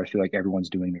place where I feel like everyone's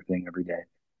doing their thing every day.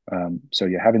 So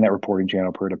yeah, having that reporting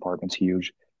channel per department's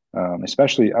huge.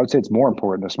 Especially, I would say it's more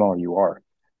important the smaller you are,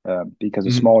 because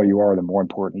the Mhm. smaller you are, the more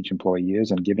important each employee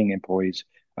is, and giving employees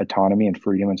autonomy and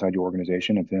freedom inside your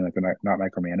organization and feeling like they're not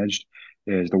micromanaged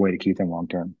is the way to keep them long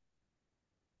term.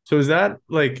 So is that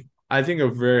like I think a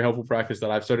very helpful practice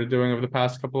that I've started doing over the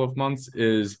past couple of months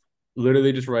is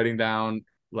literally just writing down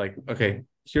like, okay,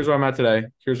 here's where I'm at today.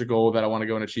 Here's a goal that I want to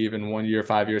go and achieve in 1 year,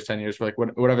 5 years, 10 years, for like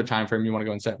whatever time frame you want to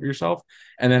go and set for yourself.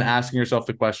 And then asking yourself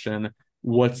the question,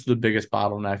 what's the biggest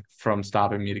bottleneck from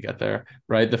stopping me to get there?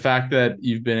 Right. The fact that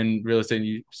you've been in real estate and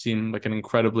you seem like an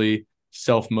incredibly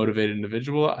self-motivated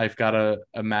individual, I've got to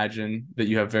imagine that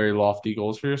you have very lofty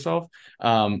goals for yourself.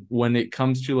 When it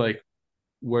comes to like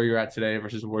where you're at today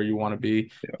versus where you want to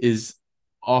be is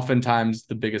oftentimes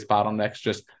the biggest bottlenecks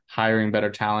just hiring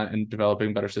better talent and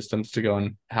developing better systems to go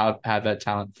and have that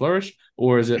talent flourish,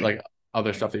 or is it like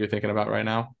other stuff that you're thinking about right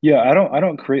now? Yeah, I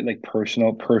don't create like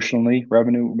personally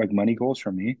revenue like money goals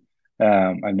for me.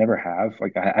 I never have.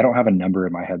 Like I don't have a number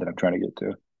in my head that I'm trying to get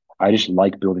to. I just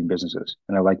like building businesses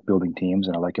and I like building teams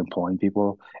and I like employing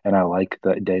people and I like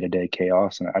the day-to-day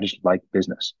chaos and I just like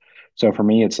business. So for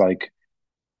me, it's like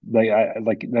I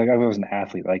was an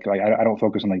athlete. I don't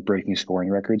focus on like breaking scoring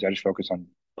records. I just focus on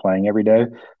playing every day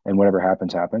and whatever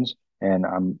happens, happens. And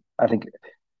I think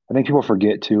people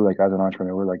forget too, like as an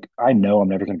entrepreneur, like I know I'm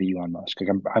never going to be Elon Musk.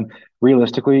 Like I'm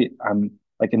realistically, I'm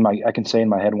like I can say in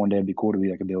my head one day it'd be cool to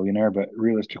be like a billionaire, but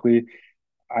realistically,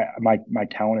 my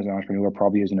talent as an entrepreneur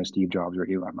probably isn't a Steve Jobs or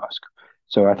Elon Musk.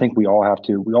 So I think we all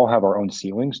have our own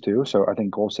ceilings too. So I think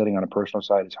goal setting on a personal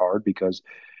side is hard because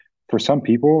for some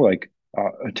people, like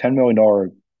a $10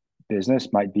 million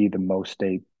business might be the most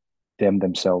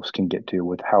themselves can get to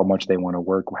with how much they want to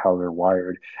work, how they're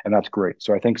wired, and that's great.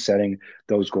 So I think setting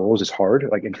those goals is hard.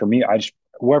 Like, and for me, I just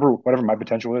whatever my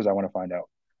potential is, I want to find out.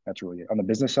 That's really it. On the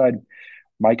business side,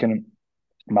 Mike and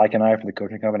Mike and I for the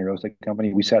coaching company, real estate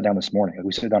company, we sat down this morning. Like,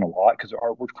 we sit down a lot because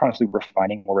we're constantly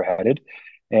refining where we're headed,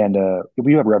 and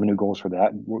we have revenue goals for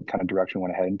that, and what kind of direction we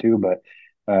want to head into. But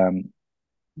um,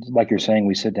 like you're saying,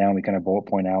 we sit down, we kind of bullet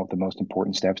point out the most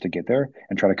important steps to get there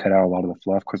and try to cut out a lot of the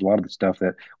fluff because a lot of the stuff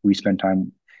that we spend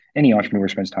time, any entrepreneur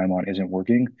spends time on isn't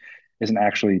working, isn't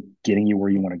actually getting you where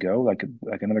you want to go. Like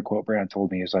another quote Brandon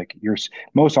told me is like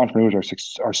most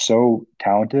entrepreneurs are so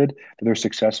talented that they're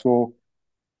successful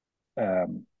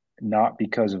um, not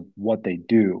because of what they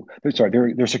do.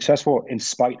 They're successful in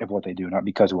spite of what they do, not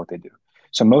because of what they do.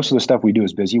 So most of the stuff we do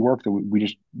is busy work that we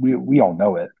just we all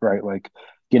know it, right? Like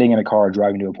getting in a car,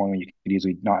 driving to an appointment you could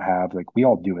easily not have. Like we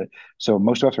all do it. So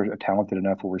most of us are talented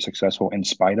enough where we're successful in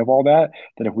spite of all that.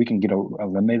 That if we can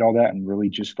eliminate all that and really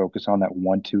just focus on that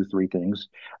one, two, three things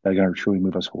that are going to truly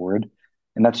move us forward,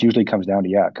 and that's usually comes down to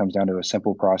it comes down to a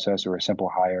simple process or a simple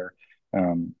hire.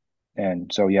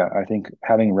 And so, yeah, I think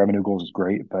having revenue goals is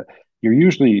great, but you're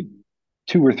usually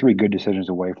two or three good decisions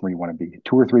away from where you want to be.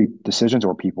 Two or three decisions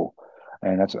or people,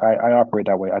 and I operate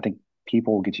that way. I think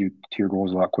people get you to your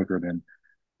goals a lot quicker than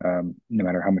no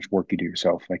matter how much work you do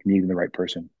yourself. Like meeting the right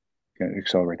person can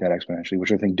accelerate that exponentially.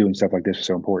 Which I think doing stuff like this is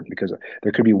so important because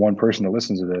there could be one person that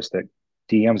listens to this that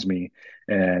DMs me,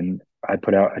 and I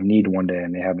put out a need one day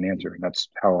and they have an answer, and that's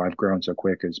how I've grown so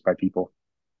quick is by people.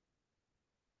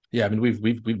 Yeah, I mean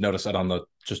we've noticed that on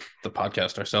just the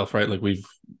podcast ourselves, right? Like we've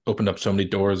opened up so many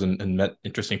doors and met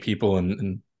interesting people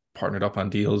and partnered up on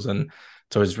deals, and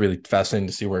it's always really fascinating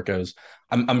to see where it goes.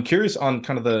 I'm curious on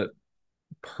kind of the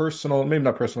personal, maybe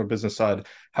not personal, business side.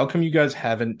 How come you guys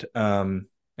haven't and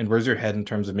where's your head in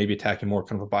terms of maybe attacking more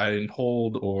kind of a buy and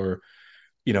hold or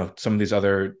some of these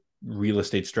other real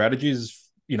estate strategies?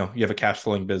 You have a cash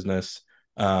flowing business.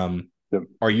 Yep.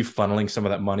 Are you funneling some of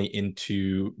that money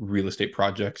into real estate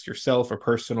projects yourself or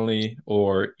personally,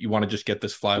 or you want to just get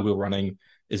this flywheel running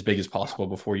as big as possible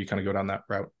before you kind of go down that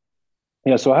route?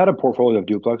 Yeah, so I had a portfolio of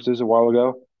duplexes a while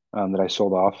ago that I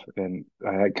sold off, and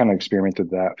I had kind of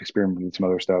experimented with some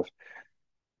other stuff.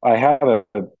 I have a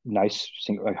nice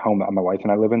like home that my wife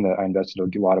and I live in that I invested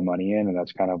a lot of money in, and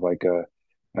that's kind of like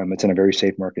it's in a very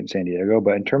safe market in San Diego.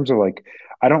 But in terms of like,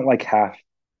 I don't like half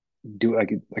do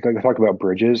like I talk about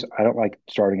bridges. I don't like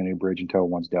starting a new bridge until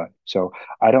one's done. So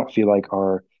I don't feel like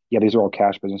yeah, these are all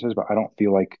cash businesses, but I don't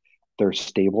feel like they're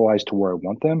stabilized to where I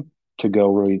want them to go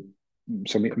really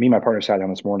so me and my partner sat down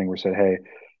this morning. We said,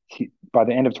 hey, by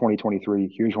the end of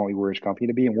 2023, here's what we were as a company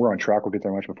to be, and we're on track. We'll get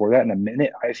there much before that. In a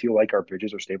minute, I feel like our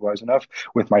bridges are stabilized enough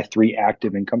with my three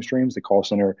active income streams: the call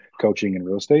center, coaching, and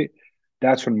real estate.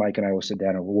 That's when Mike and I will sit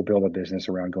down and we'll build a business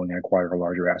around going and acquire a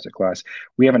larger asset class.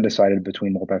 We haven't decided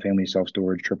between multifamily, self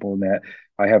storage, triple net.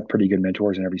 I have pretty good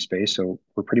mentors in every space, so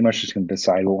we're pretty much just going to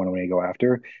decide what one we go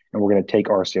after, and we're going to take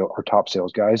our top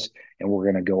sales guys, and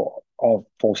we're going to go all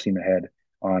full steam ahead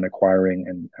on acquiring,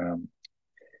 and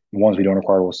the ones we don't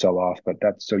acquire will sell off. But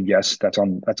that's so yes, that's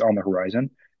on the horizon.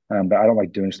 But I don't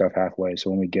like doing stuff halfway. So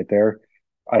when we get there,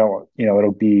 I don't,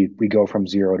 it'll be we go from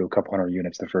zero to a couple hundred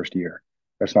units the first year.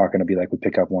 That's not going to be like we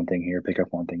pick up one thing here, pick up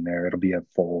one thing there. It'll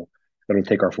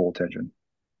take our full attention.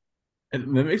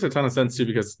 And that makes a ton of sense too,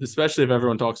 because especially if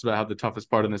everyone talks about how the toughest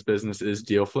part in this business is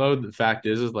deal flow, the fact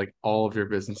is like all of your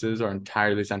businesses are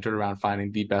entirely centered around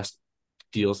finding the best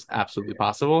deals absolutely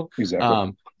possible.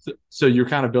 Exactly. So you're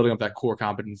kind of building up that core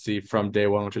competency from day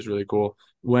one, which is really cool.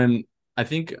 When I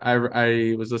think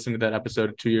I was listening to that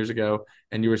episode 2 years ago,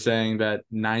 and you were saying that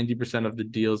 90% of the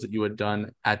deals that you had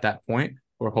done at that point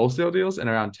were wholesale deals, and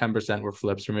around 10% were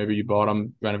flips, or maybe you bought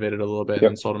them, renovated a little bit, and Yep.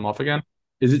 then sold them off again.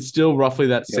 Is it still roughly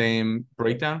that Yep. same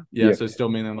breakdown? Yeah, Yeah. so it's still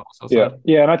mainly on the wholesale Yeah. side.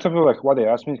 Yeah. And I tell people like why they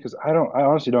ask me because I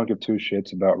honestly don't give two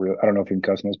shits about real. I don't know if you can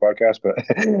cuss on this podcast, but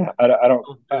I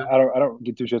don't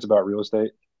give two shits about real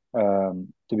estate. To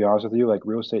be honest with you, like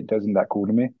real estate doesn't that cool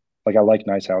to me. Like I like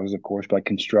nice houses, of course, but like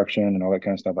construction and all that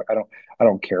kind of stuff, like I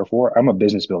don't care for. I'm a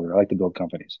business builder. I like to build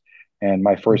companies. And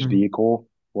my first Mhm. vehicle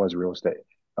was real estate.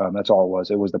 That's all it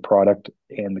was. It was the product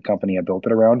and the company I built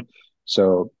it around.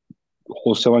 So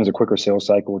wholesaling is a quicker sales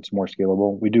cycle. It's more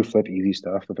scalable. We do flip easy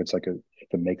stuff if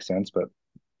it makes sense, but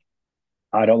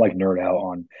I don't like nerd out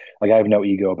on like I have no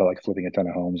ego about like flipping a ton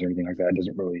of homes or anything like that. It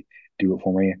doesn't really do it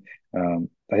for me.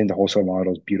 I think the wholesale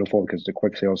model is beautiful because it's a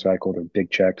quick sales cycle. They're big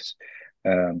checks,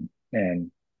 and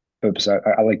but besides,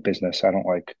 I like business. I don't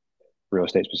like real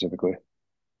estate specifically.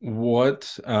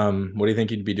 What do you think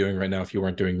you'd be doing right now if you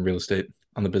weren't doing real estate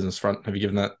on the business front? Have you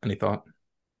given that any thought?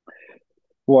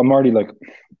 Well, I'm already like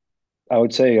I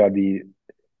would say I'd be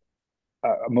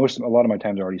a lot of my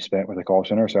time's already spent with a call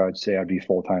center, so I'd say I'd be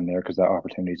full time there because that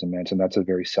opportunity is immense, and that's a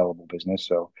very sellable business.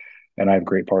 So, and I have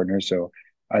great partners, so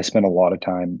I spend a lot of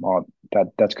time on that.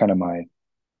 That's kind of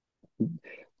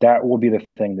that will be the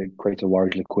thing that creates a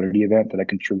large liquidity event that I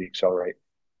can truly accelerate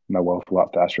my wealth a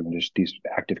lot faster than just these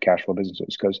active cash flow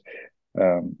businesses because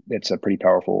it's a pretty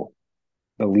powerful.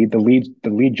 The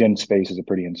lead gen space is a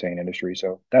pretty insane industry.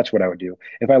 So that's what I would do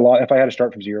if I had to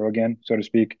start from zero again, so to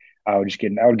speak. I would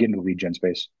get into the lead gen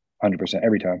space 100%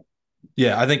 every time.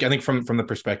 Yeah, I think from the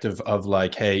perspective of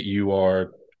like, hey, you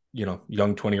are, young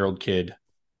 20-year-old kid.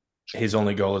 His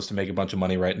only goal is to make a bunch of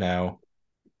money right now.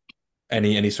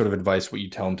 Any sort of advice what you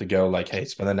tell him to go like, hey,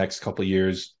 spend the next couple of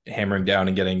years hammering down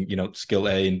and getting, skill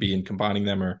A and B and combining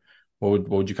them, or what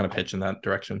would you kind of pitch in that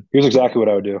direction? Here's exactly what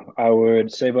I would do. I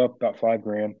would save up about 5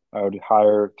 grand. I would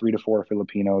hire 3 to 4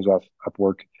 Filipinos off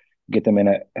Upwork, get them in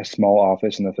a small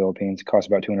office in the Philippines. It costs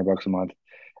about $200 a month,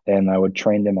 and I would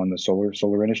train them on the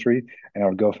solar industry. And I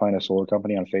would go find a solar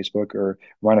company on Facebook or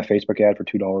run a Facebook ad for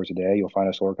 $2 a day. You'll find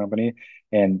a solar company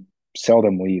and sell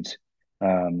them leads.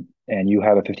 And you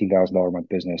have a $15,000 a month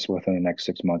business within the next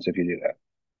 6 months if you do that.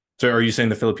 So are you saying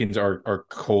the Philippines are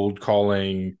cold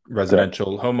calling Correct.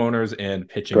 residential homeowners and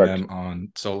pitching Correct. them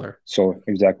on solar? Solar,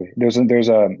 exactly. There's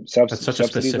That's such a subsidies right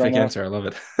specific now. answer. I love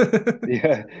it.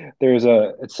 Yeah,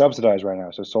 it's subsidized right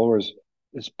now. So solar is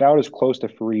it's about as close to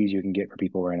free as you can get for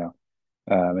people right now,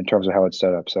 in terms of how it's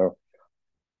set up. So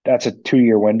that's a 2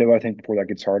 year window, I think, before that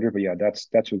gets harder. But yeah, that's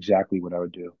exactly what I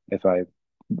would do if I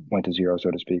went to zero,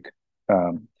 so to speak.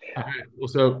 Um, Okay. Well,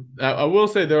 so I will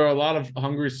say there are a lot of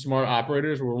hungry, smart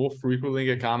operators where we'll frequently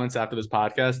get comments after this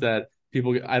podcast that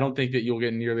people, I don't think that you'll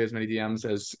get nearly as many DMs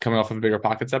as coming off of a Bigger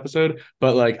Pockets episode,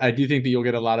 but like I do think that you'll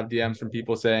get a lot of DMs from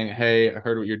people saying, hey, I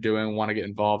heard what you're doing, want to get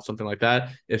involved, something like that.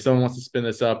 If someone wants to spin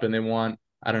this up and they want,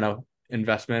 I don't know,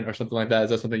 investment or something like that, is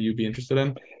that something you'd be interested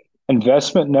in?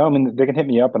 Investment, no, I mean they can hit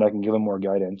me up and I can give them more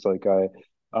guidance. Like I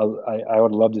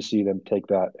would love to see them take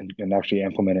that and actually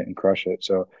implement it and crush it.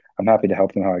 So I'm happy to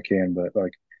help them how I can. But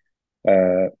like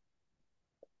uh,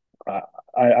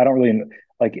 I I don't really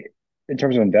like in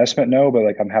terms of investment, no, but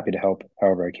like I'm happy to help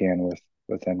however I can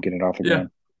with them getting it off the Yeah. ground.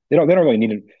 They don't really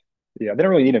need it. Yeah, they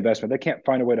don't really need investment. They can't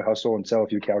find a way to hustle and sell a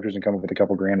few couches and come up with a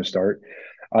couple grand to start.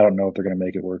 I don't know if they're going to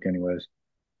make it work anyways.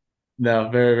 No,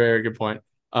 very, very good point.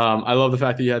 I love the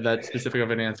fact that you had that specific of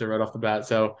an answer right off the bat.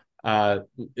 So uh,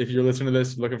 if you're listening to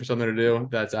this, looking for something to do,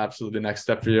 that's absolutely the next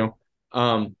step for you.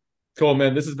 Cool,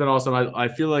 man. This has been awesome. I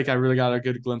feel like I really got a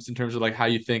good glimpse in terms of like how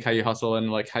you think, how you hustle,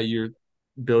 and like how you're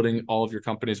building all of your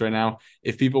companies right now.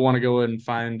 If people want to go and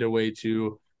find a way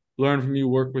to learn from you,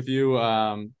 work with you,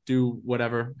 do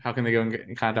whatever, how can they go and get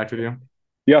in contact with you?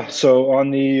 Yeah. So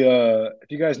on the if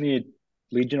you guys need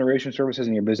lead generation services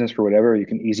in your business for whatever, you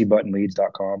can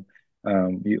easybuttonleads.com.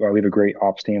 We have a great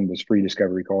ops team. There's free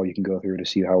discovery call you can go through to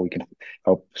see how we can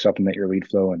help supplement your lead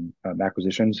flow and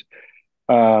acquisitions.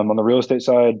 On the real estate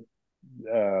side,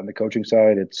 the coaching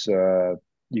side, it's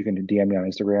you can DM me on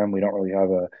Instagram. We don't really have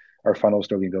our funnel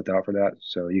still being built out for that,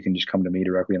 so you can just come to me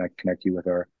directly, and I can connect you with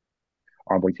our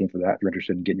onboard team for that. If you're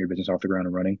interested in getting your business off the ground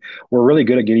and running, we're really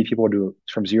good at getting people to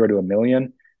from 0 to 1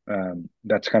 million.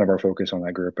 That's kind of our focus on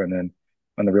that group. And then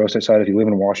on the real estate side, if you live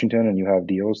in Washington and you have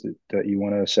deals that you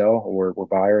want to sell, or we're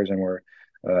buyers and we're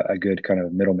a good kind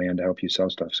of middleman to help you sell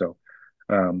stuff. So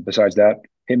besides that,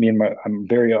 hit me in my. I'm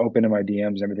very open in my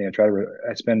DMs. Everything I try to.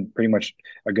 I spend pretty much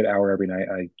a good hour every night.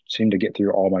 I seem to get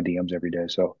through all my DMs every day.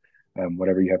 So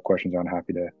whatever you have questions on,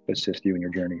 happy to assist you in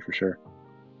your journey for sure.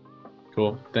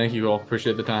 Cool. Thank you all.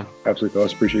 Appreciate the time. Absolutely,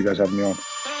 fellas. Appreciate you guys having me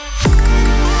on.